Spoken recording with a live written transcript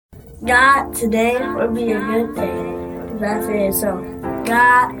God, today will be a good day. Cause I said so.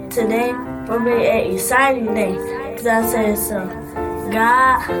 God, today will be an exciting day. Cause I said so.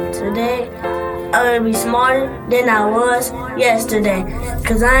 God, today I will be smarter than I was yesterday.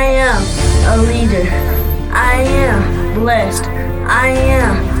 Cause I am a leader. I am blessed. I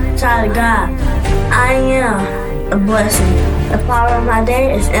am a child of God. I am a blessing. The power of my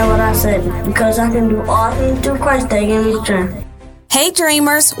day is in what I said. Because I can do all things through Christ that give me strength. Hey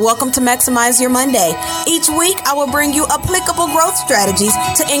dreamers, welcome to Maximize Your Monday. Each week I will bring you applicable growth strategies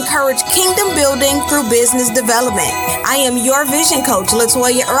to encourage kingdom building through business development. I am your vision coach,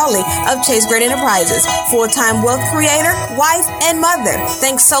 Latoya Early of Chase Great Enterprises, full-time wealth creator, wife, and mother.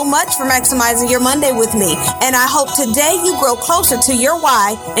 Thanks so much for maximizing your Monday with me, and I hope today you grow closer to your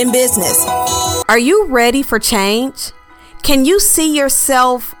why in business. Are you ready for change? Can you see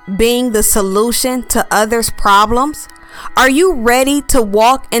yourself being the solution to others' problems? Are you ready to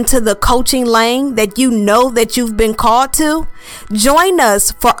walk into the coaching lane that you know that you've been called to? Join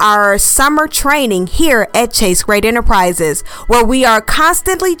us for our summer training here at Chase Great Enterprises, where we are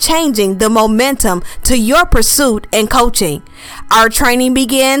constantly changing the momentum to your pursuit and coaching. Our training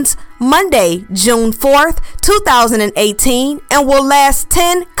begins Monday, June 4th, 2018, and will last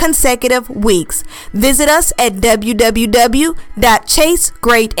 10 consecutive weeks. Visit us at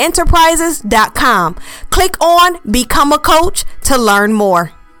www.chasegreatenterprises.com. Click on Become a Coach to learn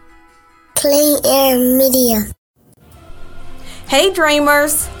more. Clean Air Media. Hey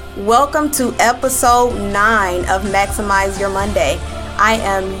dreamers, welcome to episode 9 of Maximize Your Monday. I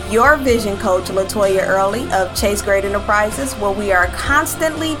am your vision coach, Latoya Early of Chase Great Enterprises, where we are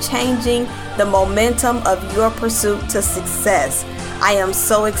constantly changing the momentum of your pursuit to success. I am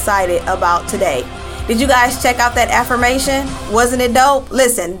so excited about today. Did you guys check out that affirmation? Wasn't it dope?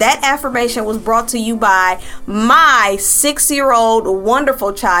 Listen, that affirmation was brought to you by my 6-year-old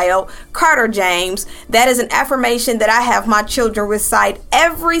wonderful child, Carter James. That is an affirmation that I have my children recite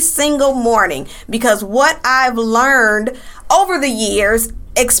every single morning, because what I've learned over the years,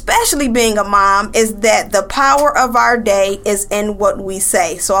 especially being a mom, is that the power of our day is in what we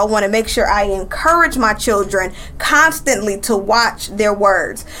say. So I want to make sure I encourage my children constantly to watch their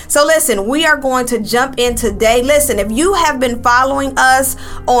words. So listen, we are going to jump in today. Listen, if you have been following us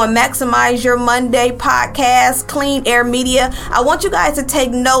on Maximize Your Monday podcast, Clean Air Media, I want you guys to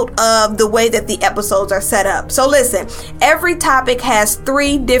take note of the way that the episodes are set up. So listen, every topic has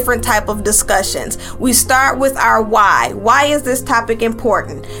 3 different type of discussions. We start with our why. Why is this topic important?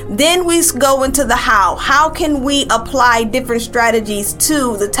 Then we go into the how. How can we apply different strategies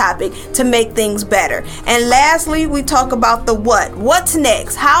to the topic to make things better? And lastly, we talk about the what. What's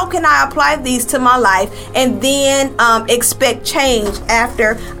next? How can I apply these to my life and then expect change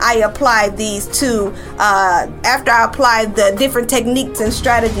after I apply these after I apply the different techniques and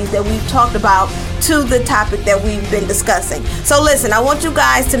strategies that we've talked about to the topic that we've been discussing. So listen, I want you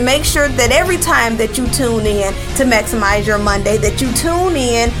guys to make sure that every time that you tune in to Maximize Your Monday, that you tune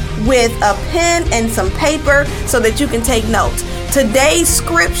in with a pen and some paper so that you can take notes. Today's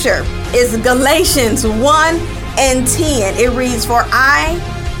scripture is Galatians 1:10. It reads, For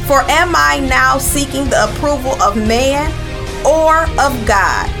am I now seeking the approval of man or of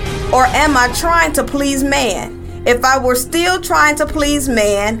God? Or am I trying to please man? If I were still trying to please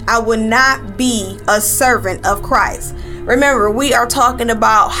man, I would not be a servant of Christ. Remember, we are talking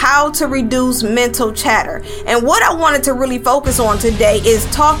about how to reduce mental chatter. And what I wanted to really focus on today is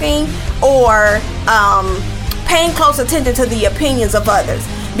talking or paying close attention to the opinions of others.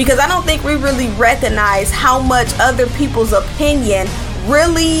 Because I don't think we really recognize how much other people's opinion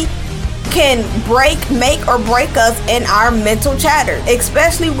really can make or break us in our mental chatter,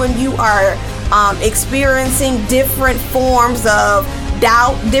 especially when you are experiencing different forms of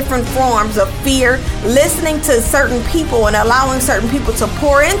doubt, different forms of fear. Listening to certain people and allowing certain people to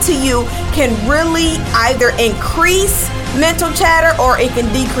pour into you can really either increase mental chatter or it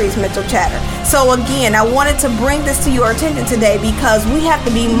can decrease mental chatter. So again, I wanted to bring this to your attention today because we have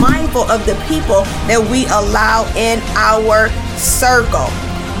to be mindful of the people that we allow in our circle.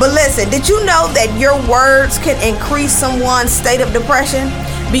 But listen, did you know that your words can increase someone's state of depression?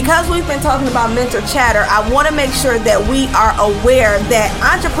 Because we've been talking about mental chatter, I want to make sure that we are aware that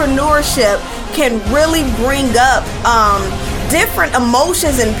entrepreneurship can really bring up different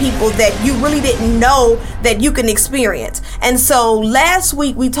emotions in people that you really didn't know that you can experience. And so last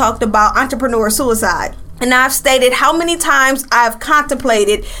week we talked about entrepreneur suicide. And I've stated how many times I've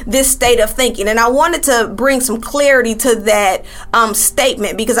contemplated this state of thinking. And I wanted to bring some clarity to that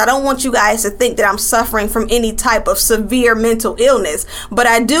statement, because I don't want you guys to think that I'm suffering from any type of severe mental illness. But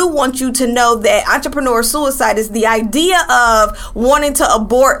I do want you to know that entrepreneur suicide is the idea of wanting to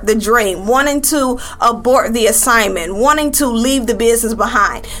abort the dream, wanting to abort the assignment, wanting to leave the business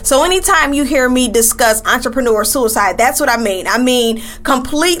behind. So anytime you hear me discuss entrepreneur suicide, that's what I mean. I mean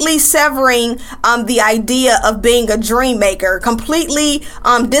completely severing the idea of being a dream maker, completely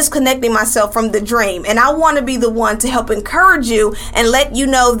disconnecting myself from the dream. And I want to be the one to help encourage you and let you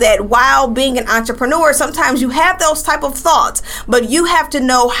know that while being an entrepreneur, sometimes you have those type of thoughts, but you have to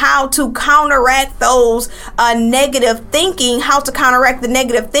know how to counteract those negative thinking, how to counteract the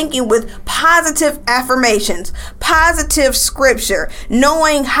negative thinking with positive affirmations, positive scripture,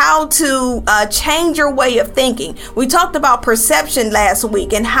 knowing how to change your way of thinking. We talked about perception last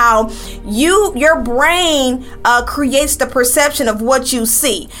week and how your brain creates the perception of what you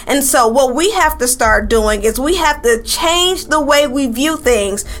see. And so what we have to start doing is we have to change the way we view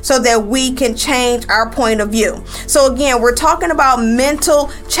things so that we can change our point of view. So again, we're talking about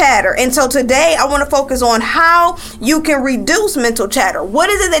mental chatter. And so today I want to focus on how you can reduce mental chatter. What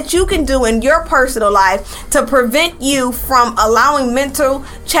is it that you can do in your personal life to prevent you from allowing mental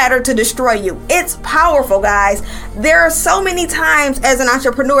chatter to destroy you? It's powerful, guys. There are so many times as an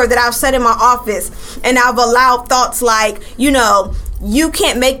entrepreneur that I've sat in my office and I've allowed thoughts like, you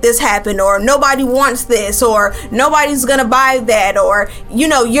can't make this happen, or nobody wants this, or nobody's gonna buy that, or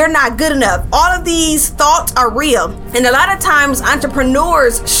you're not good enough. All of these thoughts are real, and a lot of times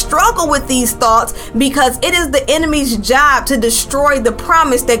entrepreneurs struggle with these thoughts because it is the enemy's job to destroy the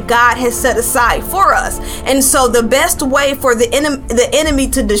promise that God has set aside for us. And so the best way for the enemy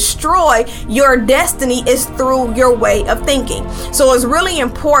to destroy your destiny is through your way of thinking. So it's really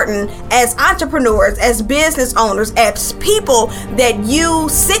important as entrepreneurs, as business owners, as people, that you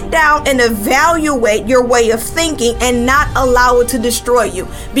sit down and evaluate your way of thinking and not allow it to destroy you,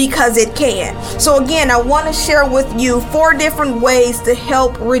 because it can. So again, I want to share with you 4 different ways to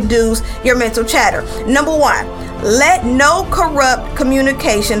help reduce your mental chatter. Number 1, let no corrupt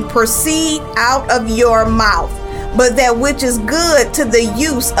communication proceed out of your mouth, but that which is good to the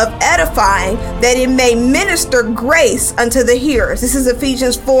use of edifying, that it may minister grace unto the hearers. This is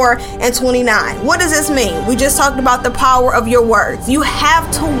Ephesians 4:29. What does this mean? We just talked about the power of your words. You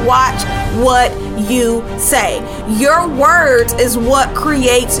have to watch what you say. Your words is what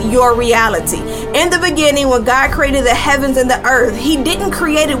creates your reality. In the beginning, when God created the heavens and the earth, He didn't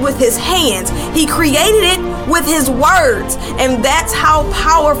create it with His hands. He created it with His words. And that's how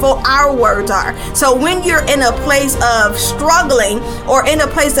powerful our words are. So when you're in a place of struggling or in a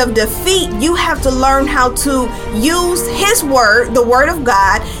place of defeat, you have to learn how to use His word, the word of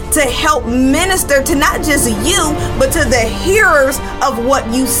God, to help minister to not just you, but to the hearers of what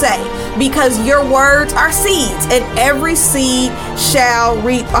you say. Because your words are seeds, and every seed shall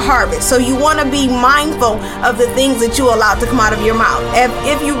reap a harvest. So you want to be mindful of the things that you allow to come out of your mouth.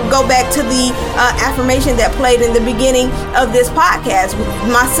 If you go back to the affirmation that played in the beginning of this podcast,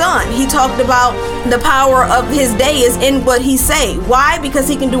 my son, he talked about the power of his day is in what he say. Why? Because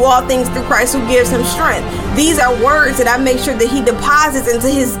he can do all things through Christ who gives him strength. These are words that I make sure that he deposits into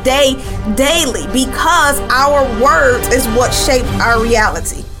his day daily, because our words is what shapes our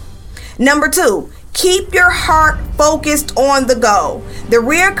reality. Number 2, keep your heart focused on the goal. The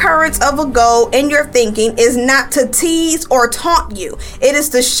reoccurrence of a goal in your thinking is not to tease or taunt you. It is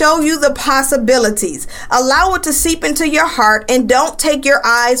to show you the possibilities. Allow it to seep into your heart and don't take your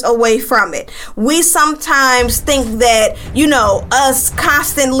eyes away from it. We sometimes think that, us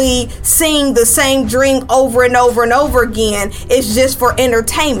constantly seeing the same dream over and over and over again is just for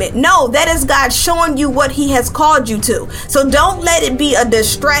entertainment. No, that is God showing you what He has called you to. So don't let it be a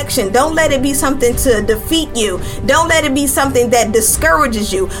distraction. Don't let it be something to defeat you. Don't let it be something that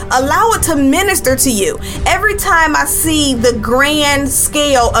discourages you. Allow it to minister to you. Every time I see the grand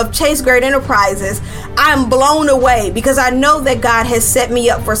scale of Chase Great Enterprises, I'm blown away, because I know that God has set me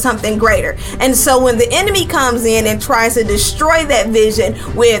up for something greater. And so when the enemy comes in and tries to destroy that vision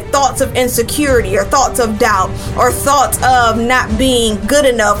with thoughts of insecurity or thoughts of doubt or thoughts of not being good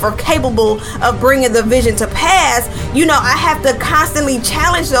enough or capable of bringing the vision to pass, I have to constantly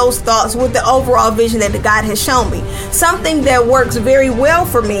challenge those thoughts with the overall vision that God has shown me. Something that works very well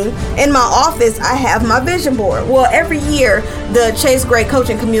for me in my office, I have my vision board. Well, every year, the Chase Great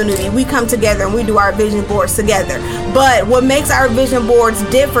Coaching Community, we come together and we do our vision boards together. But what makes our vision boards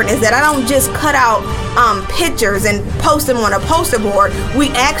different is that I don't just cut out pictures and post them on a poster board. We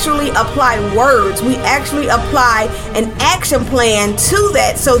actually apply words. We actually apply an action plan to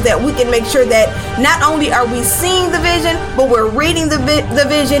that, so that we can make sure that not only are we seeing the vision, but we're reading the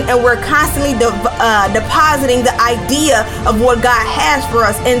vision, and we're constantly depositing the idea of what God has for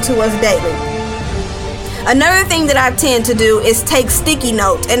us into us daily. Another thing that I tend to do is take sticky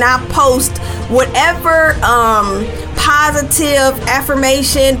notes, and I post whatever positive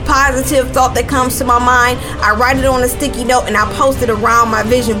affirmation, positive thought that comes to my mind. I write it on a sticky note and I post it around my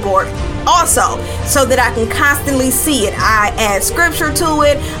vision board also, so that I can constantly see it. I add scripture to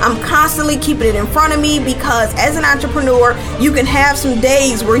it. I'm constantly keeping it in front of me, because as an entrepreneur, you can have some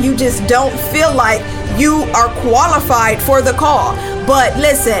days where you just don't feel like you are qualified for the call. But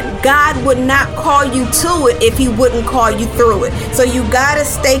listen, God would not call you to it if he wouldn't call you through it. So you gotta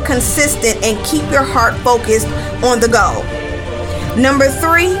stay consistent and keep your heart focused on the goal. Number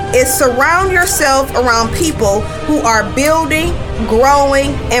 3 is surround yourself around people who are building,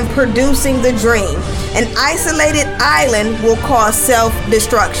 growing, and producing the dream. An isolated island will cause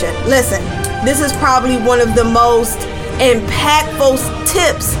self-destruction. Listen, this is probably one of the most impactful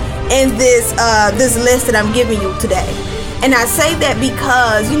tips in this list that I'm giving you today. And I say that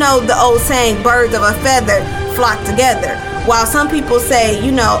because, you know, the old saying, birds of a feather flock together. While some people say,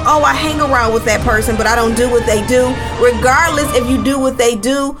 oh, I hang around with that person, but I don't do what they do. Regardless if you do what they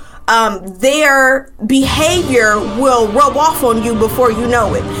do, their behavior will rub off on you before you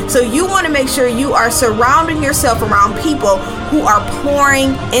know it. So you want to make sure you are surrounding yourself around people who are pouring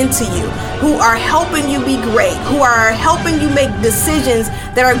into you, who are helping you be great, who are helping you make decisions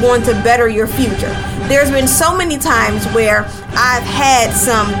that are going to better your future. There's been so many times where I've had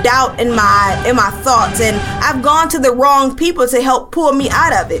some doubt in my thoughts, and I've gone to the wrong people to help pull me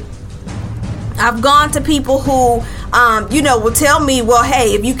out of it. I've gone to people who will tell me, well,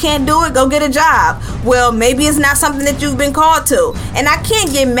 hey, if you can't do it, go get a job. Well, maybe it's not something that you've been called to. And I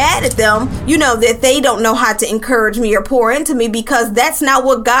can't get mad at them, that they don't know how to encourage me or pour into me, because that's not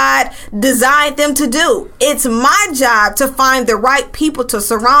what God designed them to do. It's my job to find the right people to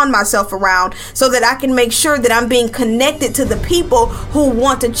surround myself around, so that I can make sure that I'm being connected to the people who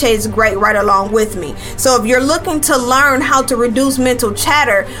want to chase great right along with me. So if you're looking to learn how to reduce mental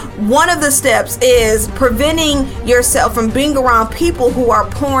chatter, one of the steps is preventing yourself from being around people who are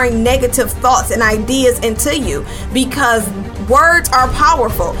pouring negative thoughts and ideas into you, because words are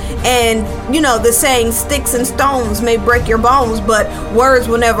powerful. And the saying, sticks and stones may break your bones, but words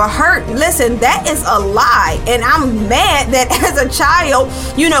will never hurt. Listen, that is a lie. And I'm mad that as a child,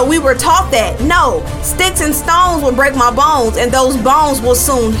 we were taught that no, sticks and stones will break my bones, and those bones will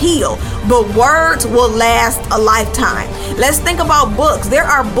soon heal, but words will last a lifetime. Let's think about books. There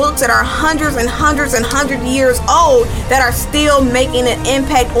are books that are hundreds and hundreds and hundred years old that are still making an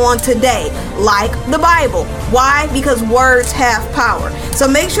impact on today, like the Bible. Why? Because words have power. So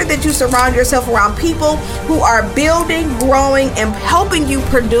make sure that you surround yourself around people who are building, growing, and helping you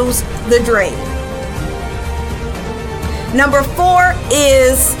produce the dream. Number 4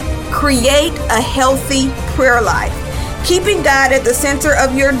 is create a healthy prayer life. Keeping God at the center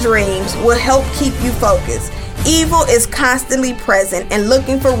of your dreams will help keep you focused. Evil is constantly present and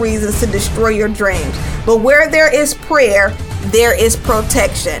looking for reasons to destroy your dreams. But where there is prayer, there is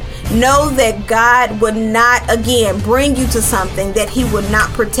protection. Know that God would not, again, bring you to something that he would not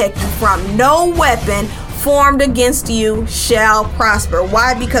protect you from. No weapon formed against you shall prosper.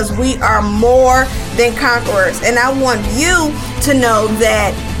 Why? Because we are more than conquerors. And I want you to know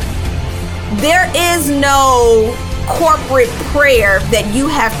that there is no corporate prayer that you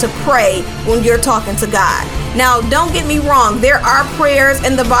have to pray when you're talking to God. Now, don't get me wrong. There are prayers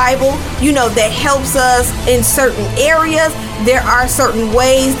in the Bible, that helps us in certain areas. There are certain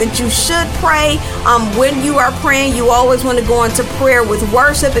ways that you should pray. When you are praying, you always want to go into prayer with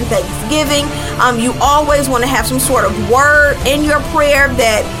worship and thanksgiving. You always want to have some sort of word in your prayer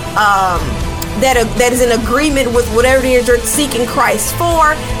that is in agreement with whatever it is you're seeking Christ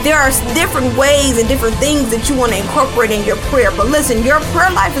for. There are different ways and different things that you want to incorporate in your prayer. But listen, your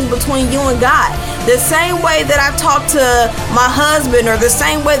prayer life is between you and God. The same way that I talk to my husband, or the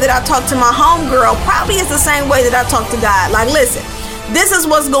same way that I talk to my homegirl, probably is the same way that I talk to God. Like, listen, this is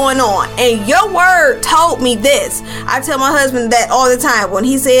what's going on, and your word told me this. I tell my husband that all the time. When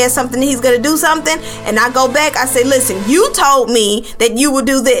he says something, he's going to do something, and I go back, I say, listen, you told me that you would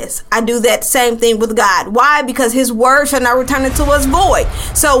do this. I do that same thing with God. Why? Because his word shall not return unto us void.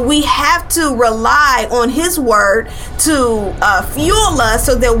 So we have to rely on his word to fuel us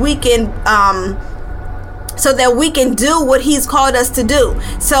so that we can do what he's called us to do.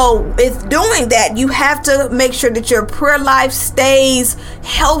 So if doing that, you have to make sure that your prayer life stays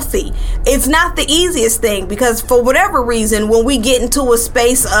healthy. It's not the easiest thing, because for whatever reason, when we get into a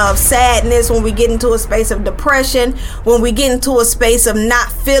space of sadness, when we get into a space of depression, when we get into a space of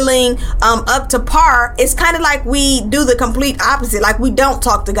not feeling up to par, it's kind of like we do the complete opposite. Like, we don't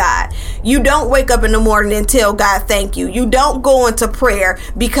talk to God. You don't wake up in the morning and tell God thank you. You don't go into prayer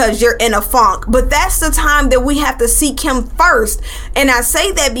because you're in a funk. But that's the time that we have to seek him first. And I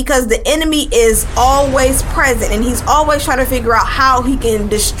say that because the enemy is always present, and he's always trying to figure out how he can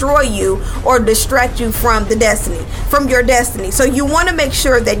destroy you or distract you from your destiny. So you want to make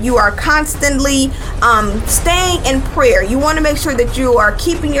sure that you are constantly staying in prayer. You want to make sure that you are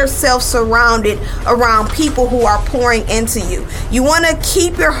keeping yourself surrounded around people who are pouring into you. You want to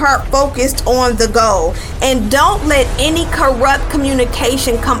keep your heart focused on the goal, and don't let any corrupt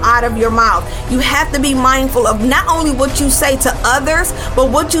communication come out of your mouth. You have to be mindful of not only what you say to others, but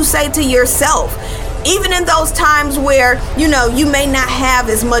what you say to yourself. Even in those times where, you may not have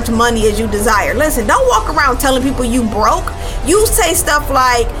as much money as you desire. Listen, don't walk around telling people you broke. You say stuff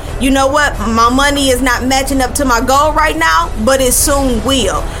like, you know what, my money is not matching up to my goal right now, but it soon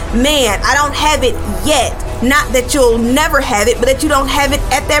will. Man, I don't have it yet. Not that you'll never have it, but that you don't have it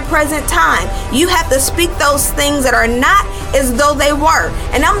at that present time. You have to speak those things that are not as though they were.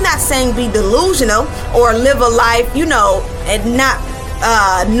 And I'm not saying be delusional or live a life, and not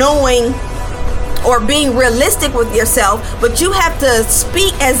knowing or being realistic with yourself, but you have to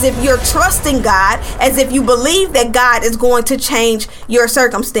speak as if you're trusting God, as if you believe that God is going to change your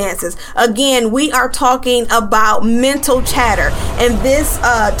circumstances. Again, we are talking about mental chatter, and this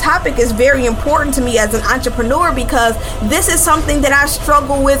topic is very important to me as an entrepreneur, because this is something that I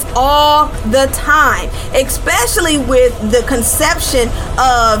struggle with all the time, especially with the conception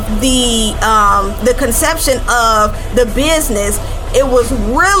of the business. It was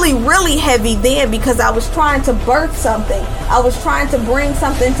really, really heavy then, because I was trying to birth something. I was trying to bring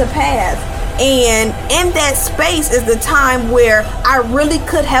something to pass. And in that space is the time where I really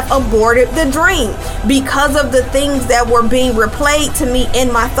could have aborted the dream because of the things that were being replayed to me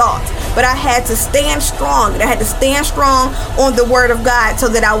in my thoughts. But I had to stand strong. I had to stand strong on the word of God so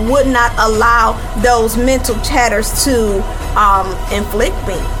that I would not allow those mental chatters to inflict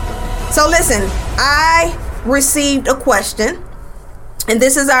me. So listen, I received a question. And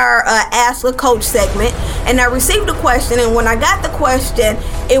this is our Ask a Coach segment. And I received a question. And when I got the question,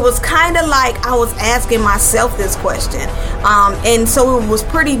 it was kind of like I was asking myself this question. And so it was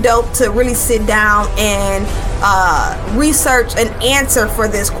pretty dope to really sit down and research an answer for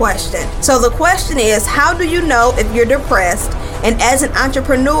this question. So the question is, how do you know if you're depressed? And as an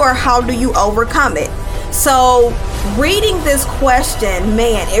entrepreneur, how do you overcome it? So reading this question,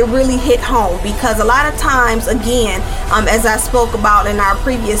 man, it really hit home, because a lot of times, again, as I spoke about in our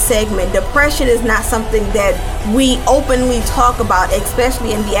previous segment, depression is not something that we openly talk about,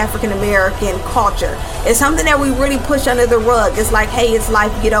 especially in the African American culture. It's something that we really push under the rug. It's like, hey, it's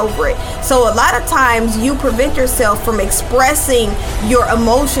life, get over it. So a lot of times you prevent yourself from expressing your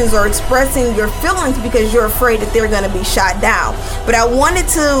emotions or expressing your feelings because you're afraid that they're going to be shot down. But I wanted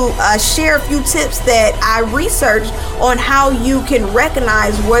to share a few tips that I researched on how you can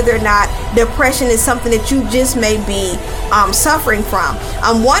recognize whether or not depression is something that you just may be suffering from.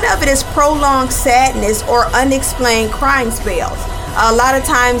 One of it is prolonged sadness or unexplained crying spells. A lot of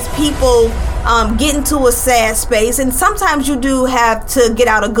times people get into a sad space, and sometimes you do have to get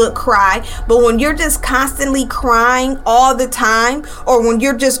out a good cry, but when you're just constantly crying all the time, or when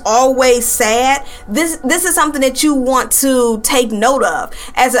you're just always sad, this is something that you want to take note of.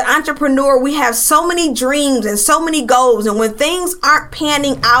 As an entrepreneur, we have so many dreams and so many goals, and when things aren't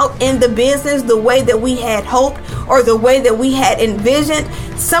panning out in the business the way that we had hoped or the way that we had envisioned,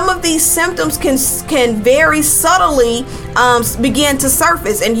 some of these symptoms can very subtly begin to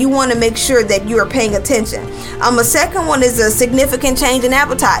surface, and you want to make sure that you are paying attention. A second one is a significant change in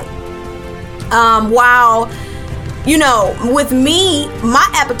appetite. While with me, my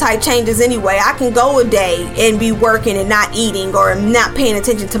appetite changes anyway. I can go a day and be working and not eating or not paying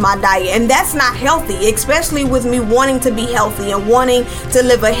attention to my diet, and that's not healthy, especially with me wanting to be healthy and wanting to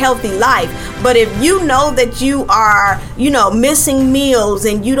live a healthy life. But if you know that you are, missing meals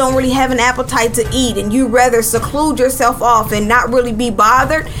and you don't really have an appetite to eat, and you rather seclude yourself off and not really be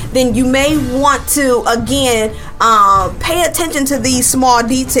bothered, then you may want to, again, pay attention to these small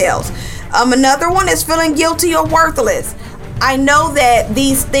details. Another one is feeling guilty or worthless. I know that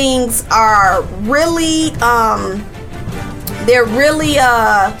these things are really,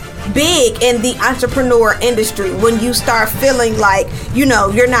 big in the entrepreneur industry when you start feeling like, you're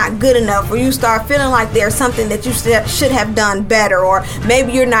not good enough, or you start feeling like there's something that you should have done better, or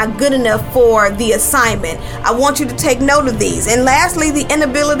maybe you're not good enough for the assignment. I want you to take note of these. And lastly, the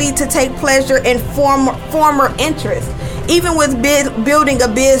inability to take pleasure in former interests. Even with building a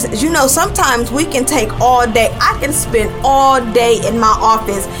business, sometimes we can take all day. I can spend all day in my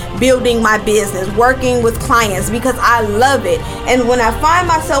office building my business, working with clients, because I love it. And when I find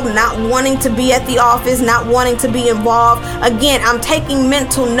myself not wanting to be at the office, not wanting to be involved, again, I'm taking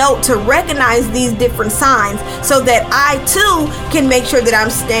mental note to recognize these different signs so that I too can make sure that I'm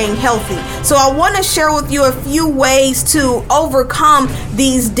staying healthy. So I want to share with you a few ways to overcome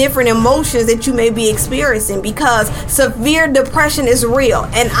these different emotions that you may be experiencing, because severe depression is real,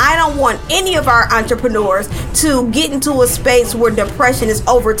 and I don't want any of our entrepreneurs to get into a space where depression is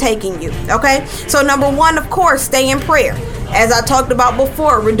overtaking you. Okay, so number one, of course, stay in prayer. As I talked about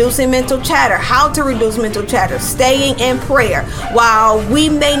before, reducing mental chatter. How to reduce mental chatter? Staying in prayer. While we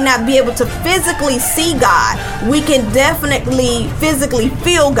may not be able to physically see God, we can definitely physically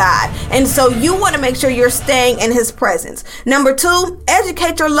feel God. And so you want to make sure you're staying in His presence. Number two,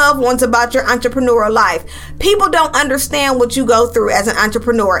 educate your loved ones about your entrepreneurial life. People don't understand what you go through as an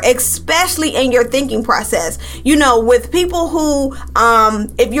entrepreneur, especially in your thinking process. With people who,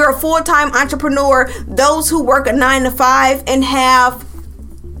 if you're a full-time entrepreneur, those who work a 9-to-5 and have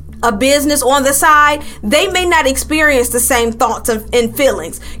a business on the side, they may not experience the same thoughts and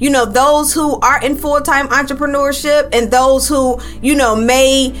feelings. Those who are in full-time entrepreneurship and those who,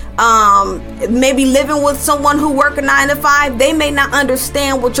 may be living with someone who work a 9-to-5, they may not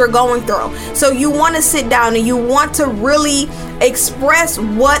understand what you're going through. So you want to sit down and you want to really express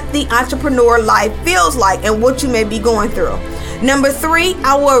what the entrepreneur life feels like and what you may be going through. Number three,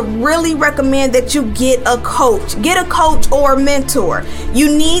 I would really recommend that you get a coach. Get a coach or a mentor.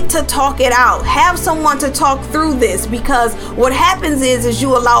 You need to talk it out. Have someone to talk through this, because what happens is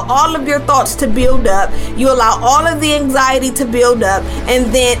you allow all of your thoughts to build up. You allow all of the anxiety to build up. And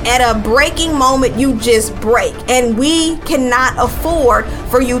then at a breaking moment, you just break. And we cannot afford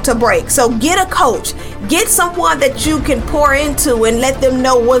for you to break. So get a coach. Get someone that you can pour into and let them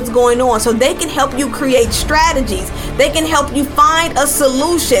know what's going on, so they can help you create strategies. They can help you find a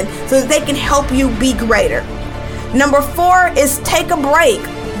solution so that they can help you be greater. Number four is take a break.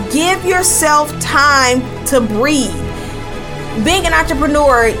 Give yourself time to breathe. Being an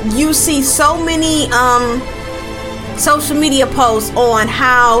entrepreneur, you see so many social media posts on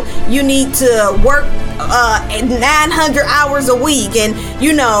how you need to work 900 hours a week, and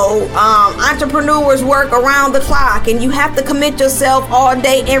entrepreneurs work around the clock, and you have to commit yourself all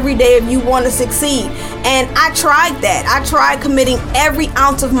day every day if you want to succeed. And I tried that. I tried committing every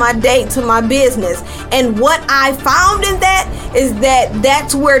ounce of my day to my business, and what I found in that is that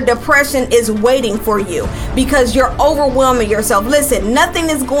that's where depression is waiting for you, because you're overwhelming yourself. Listen, nothing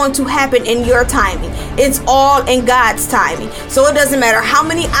is going to happen in your timing. It's all in God's timing. So it doesn't matter how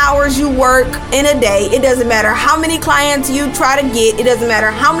many hours you work in a day. It doesn't matter how many clients you try to get. It doesn't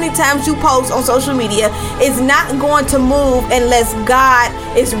matter how many times you post on social media. It's not going to move unless God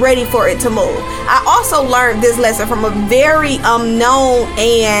is ready for it to move. I also learned this lesson from a very known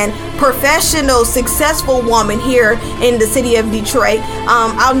and professional, successful woman here in the city of Detroit.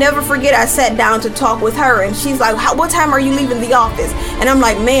 I'll never forget, I sat down to talk with her, and she's like, what time are you leaving the office? And I'm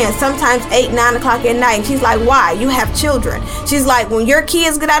like, man, sometimes 8-9 o'clock at night. And she's like, why? You have children. She's like, when your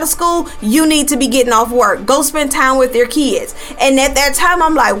kids get out of school, you need to be getting off work. Go spend time with your kids. And at that time,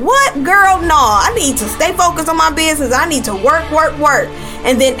 I'm like, what, girl? No, I need to stay focused on my business. I need to work.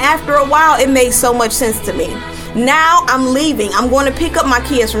 And then after a while, it made so much sense to me. Now I'm leaving. I'm going to pick up my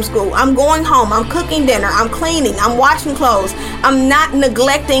kids from school. I'm going home. I'm cooking dinner. I'm cleaning. I'm washing clothes. I'm not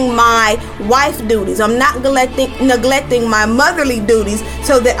neglecting my wife duties. I'm not neglecting my motherly duties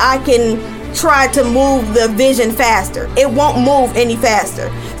so that I can try to move the vision faster. It won't move any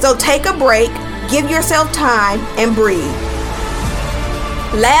faster. So take a break, give yourself time, and breathe.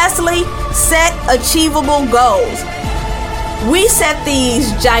 Lastly, set achievable goals. We set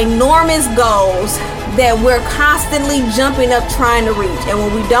these ginormous goals that we're constantly jumping up trying to reach, and when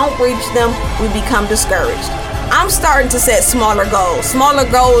we don't reach them, we become discouraged. I'm starting to set smaller goals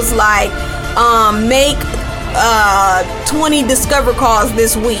like make 20 discover calls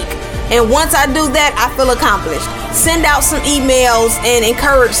this week, and once I do that, I feel accomplished. Send out some emails and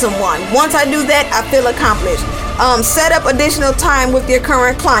encourage someone. Once I do that, I feel accomplished. Set up additional time with your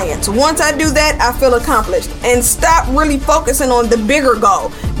current clients. Once I do that, I feel accomplished. And stop really focusing on the bigger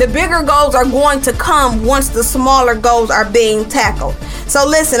goal. The bigger goals are going to come once the smaller goals are being tackled. So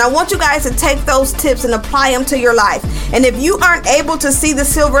listen, I want you guys to take those tips and apply them to your life. And if you aren't able to see the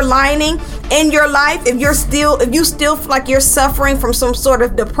silver lining in your life, if you still feel like you're suffering from some sort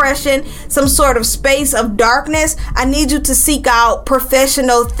of depression, some sort of space of darkness, I need you to seek out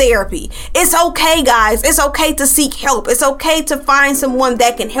professional therapy. It's okay, guys. It's okay to seek help. It's okay to find someone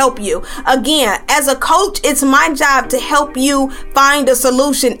that can help you. Again, as a coach, it's my job to help you find a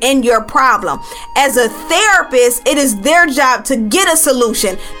solution in your problem. As a therapist, it is their job to get a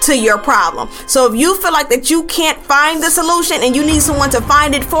solution to your problem. So if you feel like that you can't find the solution and you need someone to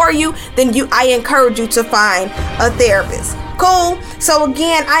find it for you, then I encourage you to find a therapist. Cool. So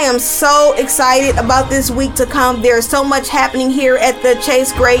again, I am so excited about this week to come. There's so much happening here at the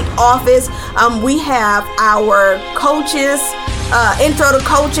Chase Great office. We have our coaches intro to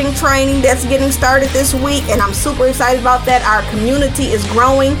coaching training that's getting started this week, and I'm super excited about that. Our community is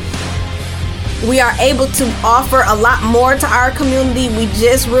growing. We are able to offer a lot more to our community. We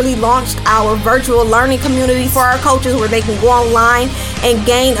just really launched our virtual learning community for our coaches where they can go online and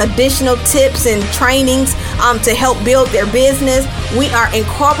gain additional tips and trainings to help build their business. We are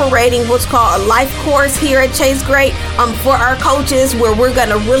incorporating what's called a life course here at Chase Great for our coaches, where we're going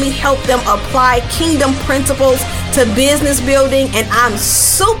to really help them apply kingdom principles to business building. And I'm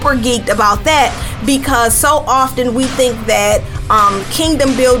super geeked about that, because so often we think that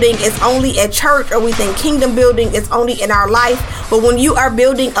kingdom building is only at church, or we think kingdom building is only in our life. But when you are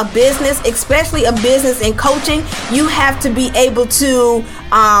building a business, especially a business in coaching, you have to be able to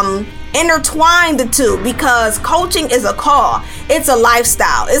intertwine the two, because coaching is a call. It's a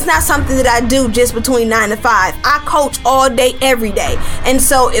lifestyle. It's not something that I do just between 9 to 5. I coach all day, every day. And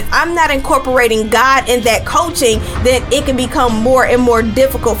so if I'm not incorporating God in that coaching, then it can become more and more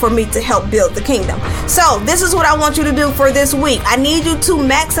difficult for me to help build the kingdom. So this is what I want you to do for this week. I need you to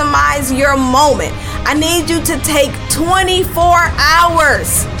maximize your moment. I need you to take 24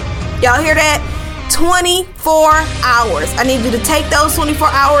 hours. Y'all hear that? 24 hours. I need you to take those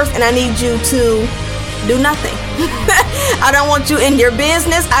 24 hours and I need you to do nothing. I don't want you in your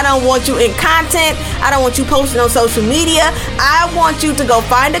business. I don't want you in content. I don't want you posting on social media. I want you to go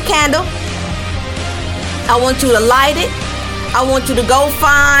find a candle. I want you to light it. I want you to go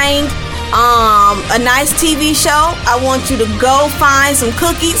find a nice TV show. I want you to go find some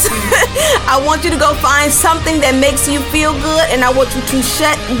cookies. I want you to go find something that makes you feel good, and I want you to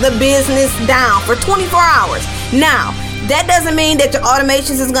shut the business down for 24 hours. Now, that doesn't mean that your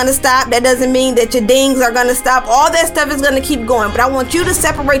automations is going to stop. That doesn't mean that your dings are going to stop. All that stuff is going to keep going. But I want you to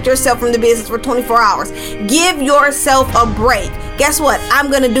separate yourself from the business for 24 hours. Give yourself a break. Guess what? I'm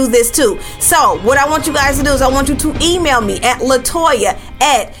going to do this too. So what I want you guys to do is I want you to email me at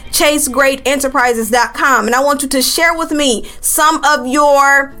LaToya@ChaseGreatEnterprises.com, and I want you to share with me some of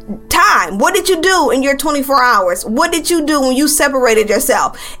your time. What did you do in your 24 hours? What did you do when you separated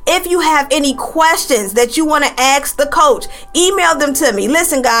yourself? If you have any questions that you want to ask the coach, email them to me.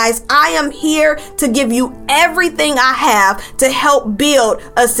 Listen, guys, I am here to give you everything I have to help build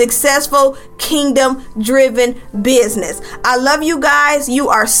a successful kingdom-driven business. I love you guys. You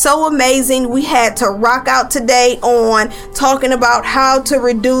are so amazing. We had to rock out today on talking about how to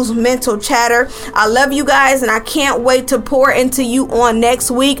reduce mental chatter. I love you guys, and I can't wait to pour into you on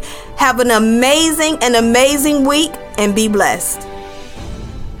next week. Have an amazing week, and be blessed.